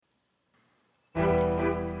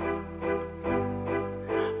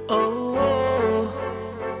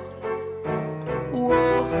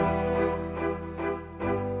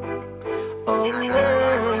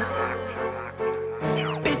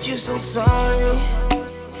so sorry,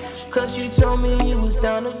 cause you told me you was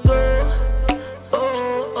down to go.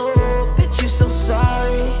 Oh, bitch, you so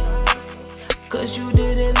sorry, cause you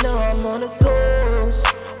didn't know I'm on the coast.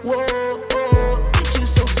 Whoa, bitch, you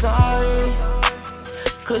so sorry,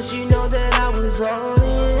 cause you know that I was all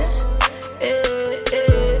in.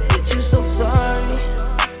 Bitch, you so sorry.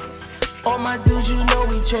 All my dudes, you know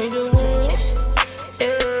we trained to win.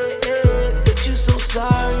 Bitch, you so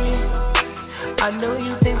sorry. I know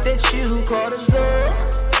you think that you caught us up.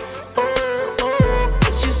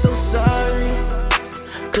 Bitch, you so sorry,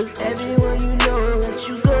 cause everywhere you know that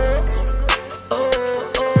you go.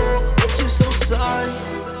 Bitch, you so sorry.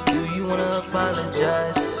 Do you wanna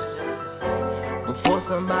apologize before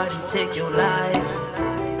somebody take your life?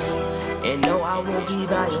 And no, I won't be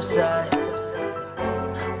by your side,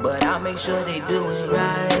 but I'll make sure they do it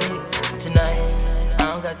right. Tonight, I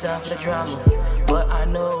don't got time for the drama, but I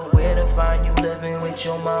know where to find you living with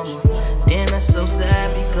your mama. Then that's so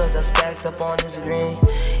sad because I stacked up on this green.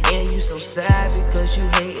 And you so sad because you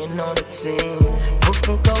hating on the team.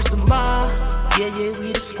 Brooklyn coast to mile, yeah,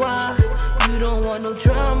 we the squad. You don't want no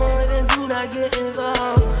drama, then do not get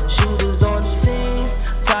involved. Shooters on the team,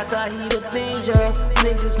 Tata, he the danger.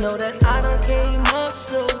 Niggas know that I done came up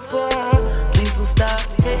so far. Please don't stop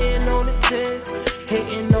hating on the tip,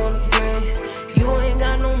 hating on the green. You ain't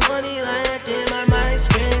got no money like that, then my mind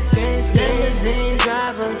scream. Limousine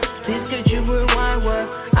driver, please could you rewind what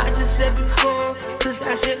I just said before, cause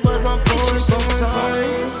that shit was on point. You so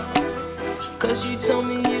sorry, cause you told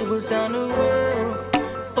me you was down the road.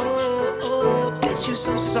 Bitch, you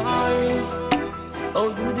so sorry.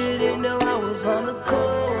 Oh, you didn't know I was on the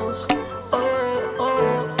coast.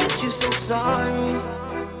 Bitch, you so sorry,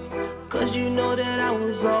 cause you know that I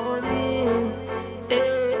was all in.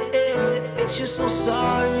 Bitch, you so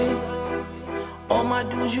sorry. All my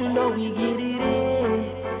dudes, you know we get it in.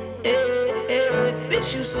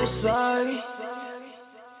 Bitch, you so sorry.